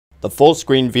The full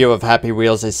screen view of Happy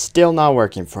Wheels is still not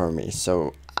working for me,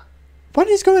 so... What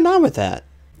is going on with that?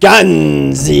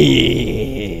 Gunzy!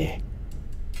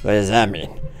 What does that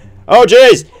mean? Oh,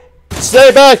 jeez!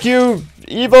 Stay back, you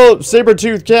evil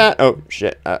saber-toothed cat! Oh,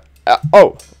 shit.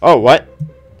 Oh, what?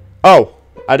 Oh,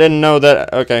 I didn't know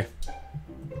that. Okay.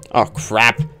 Oh,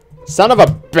 crap. Son of a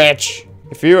bitch!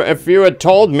 If you had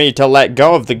told me to let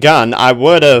go of the gun, I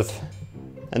would have.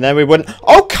 And then we wouldn't.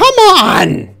 Oh, come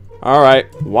on!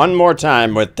 Alright, one more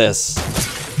time with this.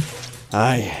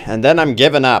 And then I'm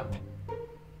giving up.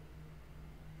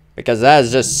 Because that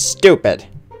is just stupid.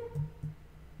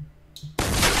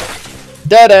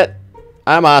 Did it!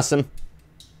 I'm awesome.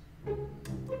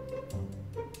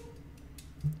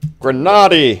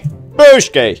 Grenade!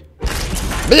 Booshke!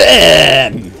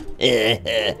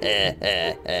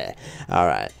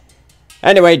 Alright.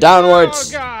 Anyway,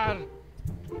 downwards. Oh, God.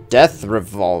 Death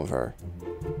revolver.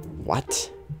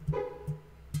 What?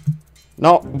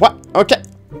 No, what? Okay.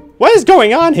 What is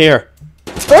going on here?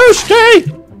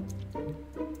 Booshke!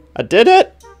 I did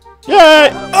it! Yay!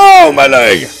 Oh, my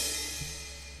leg!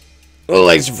 Well,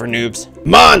 legs are for noobs.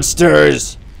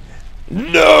 Monsters!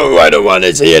 No, I don't want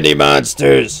to see any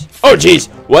monsters. Oh, jeez.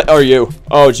 What are you?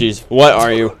 Oh, jeez. What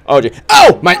are you? Oh, jeez.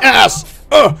 Oh, my ass!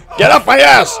 Oh, get off my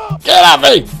ass! Get off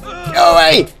me! Go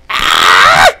away!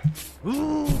 Ah!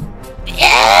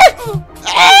 Ah!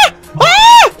 Ah!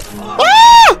 Ah!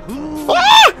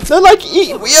 Ah! They're like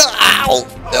ow!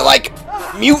 They're like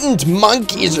mutant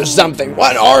monkeys or something.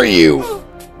 What are you?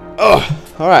 Oh,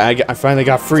 all right. I finally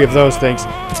got free of those things.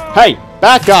 Hey,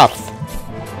 back off!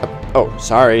 Oh,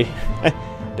 sorry.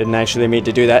 Didn't actually mean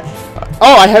to do that.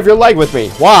 Oh, I have your leg with me.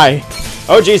 Why?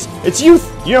 Oh, jeez. It's you.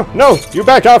 No, you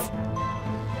back off.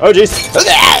 Oh, jeez.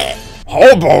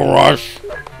 Hobo Rush.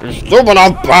 You stupid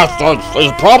old bastards.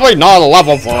 Is probably not a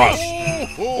level for us.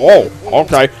 Oh,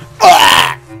 okay.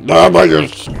 Damn it, you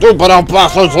stupid old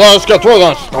bastards. Let's get through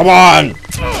this. Come on.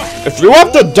 If you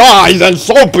have to die, then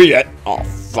so be it. Oh,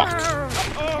 fuck.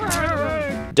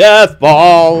 Death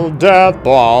ball, death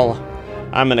ball.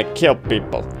 I'm gonna kill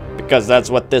people. Because that's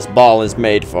what this ball is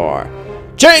made for.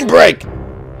 Chain break!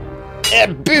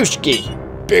 Booshki!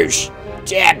 Boosh!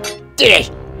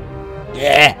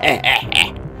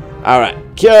 Alright,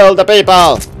 kill the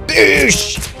people!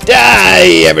 Boosh!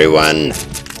 Die, everyone!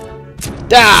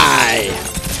 Die!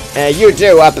 You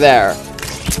two up there.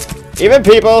 Even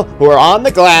people who are on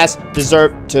the glass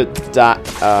deserve to die.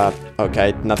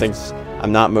 Okay, nothing's...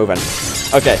 I'm not moving.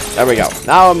 Okay, there we go.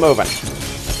 Now I'm moving.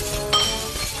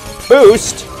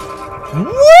 Boost!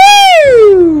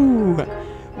 Woo! Woo!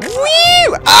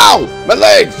 Ow! My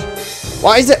legs!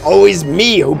 Why is it always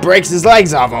me who breaks his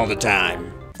legs off all the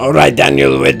time? Alright,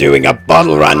 Daniel, we're doing a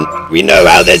bottle run. We know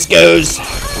how this goes.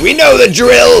 We know the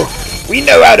drill. We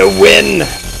know how to win.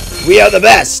 We are the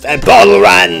best at bottle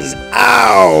runs.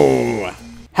 Ow!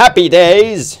 Happy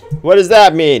days? What does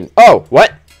that mean? Oh,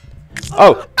 what?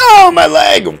 Oh, my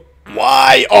leg!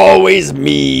 Why always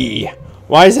me?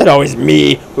 Why is it always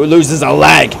me who loses a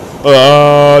leg?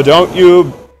 Don't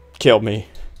you kill me.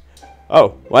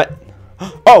 Oh, what?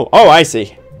 Oh, I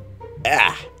see.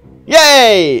 Ah.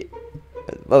 Yay!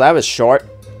 Well, that was short.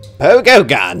 Pogo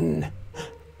gun.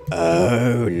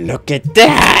 Oh, look at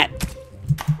that.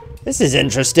 This is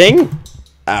interesting.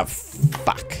 Oh,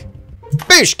 fuck.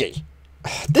 Booshki.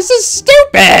 This is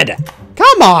stupid.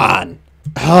 Come on.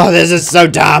 Oh, this is so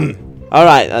dumb. All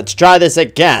right, let's try this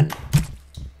again.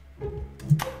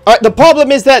 Alright, the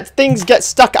problem is that things get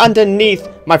stuck underneath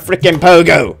my frickin'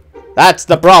 pogo. That's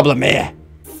the problem here.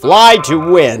 Fly to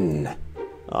win.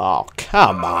 Oh,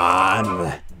 come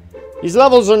on. These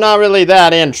levels are not really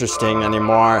that interesting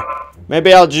anymore.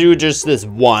 Maybe I'll do just this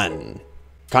one.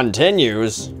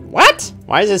 Continues? What?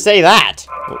 Why does it say that?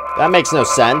 That makes no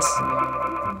sense.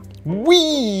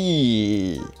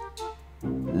 Whee!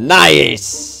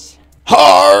 Nice!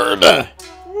 Hard!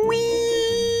 Whee!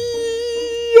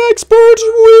 Expert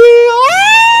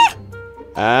win!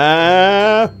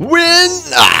 Ah,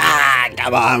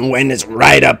 come on, win is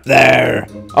right up there.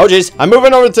 Oh, jeez, I'm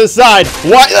moving over to the side.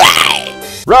 What?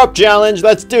 Rope challenge,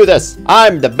 let's do this.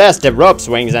 I'm the best at rope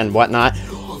swings and whatnot.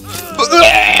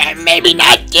 Maybe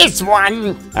not this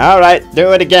one. All right,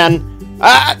 do it again. No.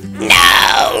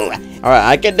 All right,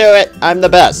 I can do it. I'm the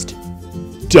best.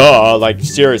 Duh, like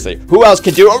seriously, who else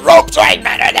can do a rope swing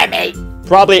better than me?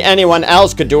 Probably anyone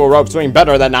else could do a rope swing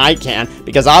better than I can,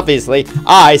 because obviously,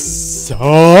 I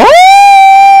suck!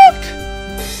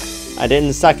 I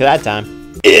didn't suck that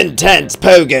time. Intense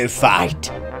pogo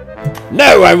fight.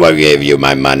 No, I won't give you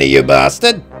my money, you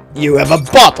bastard. You have a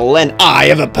bottle and I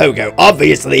have a pogo.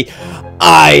 Obviously,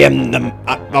 I am the...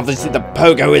 obviously the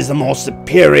pogo is the more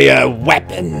superior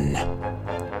weapon.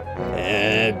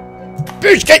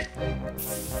 Bushki!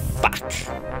 Fuck.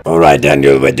 Alright,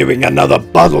 Daniel, we're doing another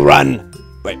bottle run.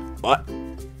 Wait, what?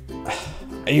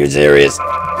 Are you serious?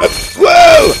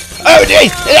 Whoa! Oh,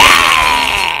 jeez!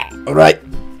 Ah! Alright.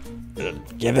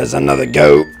 Give us another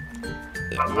go.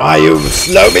 Why you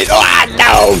slow me? Oh,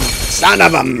 no! Son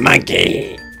of a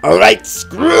monkey! Alright,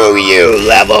 screw you,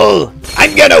 level!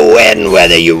 I'm gonna win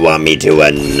whether you want me to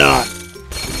or not.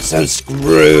 So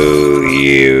screw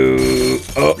you.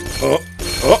 Oh.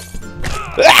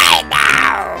 Ah, no!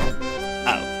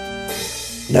 Oh.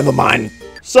 Never mind.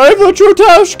 Save the true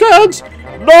test, kids!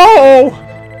 No!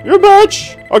 You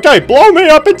bitch! Okay, blow me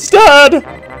up instead!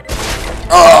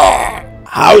 Oh!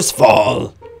 House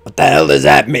fall? What the hell does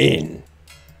that mean?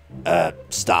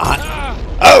 Start?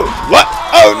 Oh, what?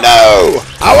 Oh no!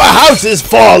 Our house is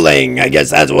falling! I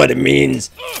guess that's what it means.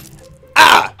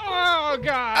 Ah! Oh,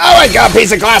 God! Oh, I got a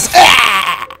piece of glass!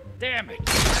 Ah! Damn it!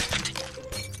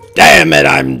 Damn it,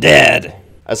 I'm dead.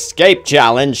 Escape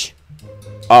challenge.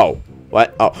 Oh,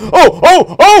 what? Oh,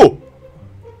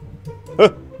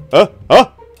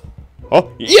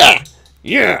 yeah!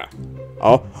 Yeah!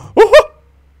 Oh.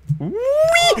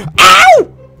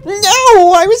 Ow!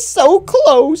 No, I was so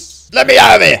close. Let me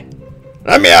out of here!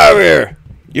 Let me out of here!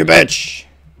 You bitch!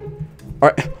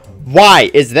 Alright, why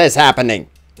is this happening?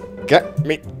 Get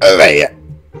me over here!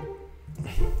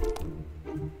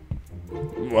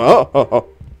 Whoa!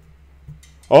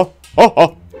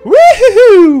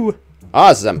 Woohoo!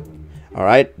 Awesome.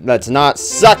 Alright, let's not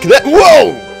suck that.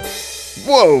 Whoa!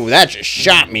 Whoa, that just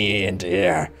shot me into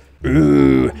here.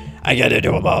 Ooh, I gotta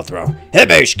do a ball throw.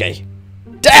 Hibushki!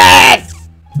 Death!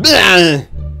 Blah.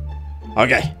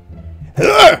 Okay.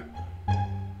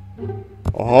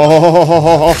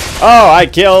 Oh, I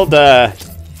killed,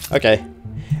 okay.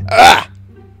 Ah!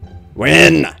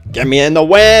 Win! Get me in the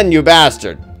win, you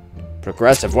bastard.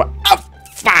 Progressive what? Oh,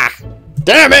 fuck!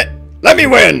 Damn it! Let me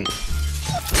win!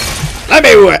 Let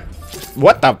me win!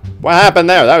 What happened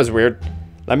there? That was weird.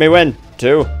 Let me win.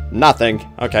 2, nothing.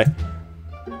 Okay.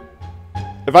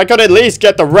 If I could at least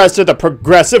get the rest of the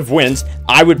progressive wins,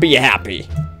 I would be happy.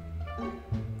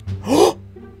 Ow!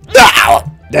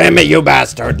 Damn it, you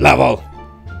bastard, level.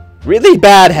 Really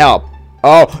bad help.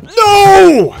 Oh,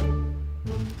 no!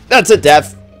 That's a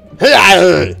death.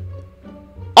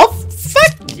 Oh,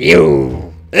 fuck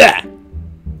you! Yes.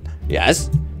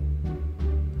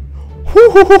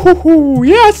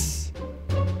 Yes!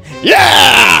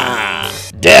 Yeah!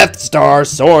 Death Star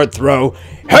sword throw.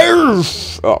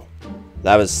 Oh,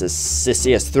 that was the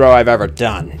sissiest throw I've ever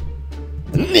done.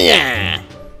 Yeah!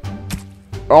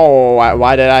 Oh,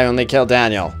 why did I only kill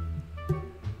Daniel?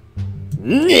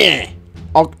 Yeah!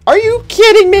 Oh, are you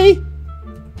kidding me?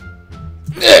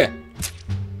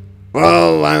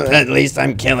 Well, at least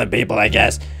I'm killing people, I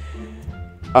guess.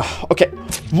 Okay.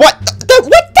 What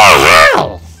the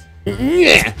hell?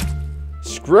 Yeah!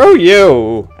 Screw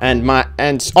you and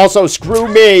also screw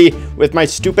me with my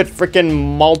stupid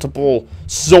freaking multiple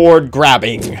sword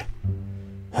grabbing.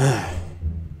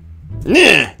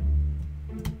 Yeah!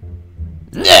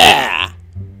 Yeah!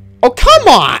 Oh, come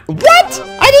on! What?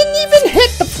 I didn't even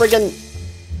hit the friggin'...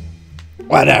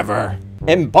 Whatever.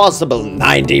 Impossible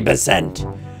 90%.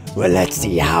 Well, let's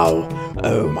see how.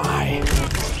 Oh my.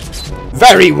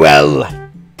 Very well.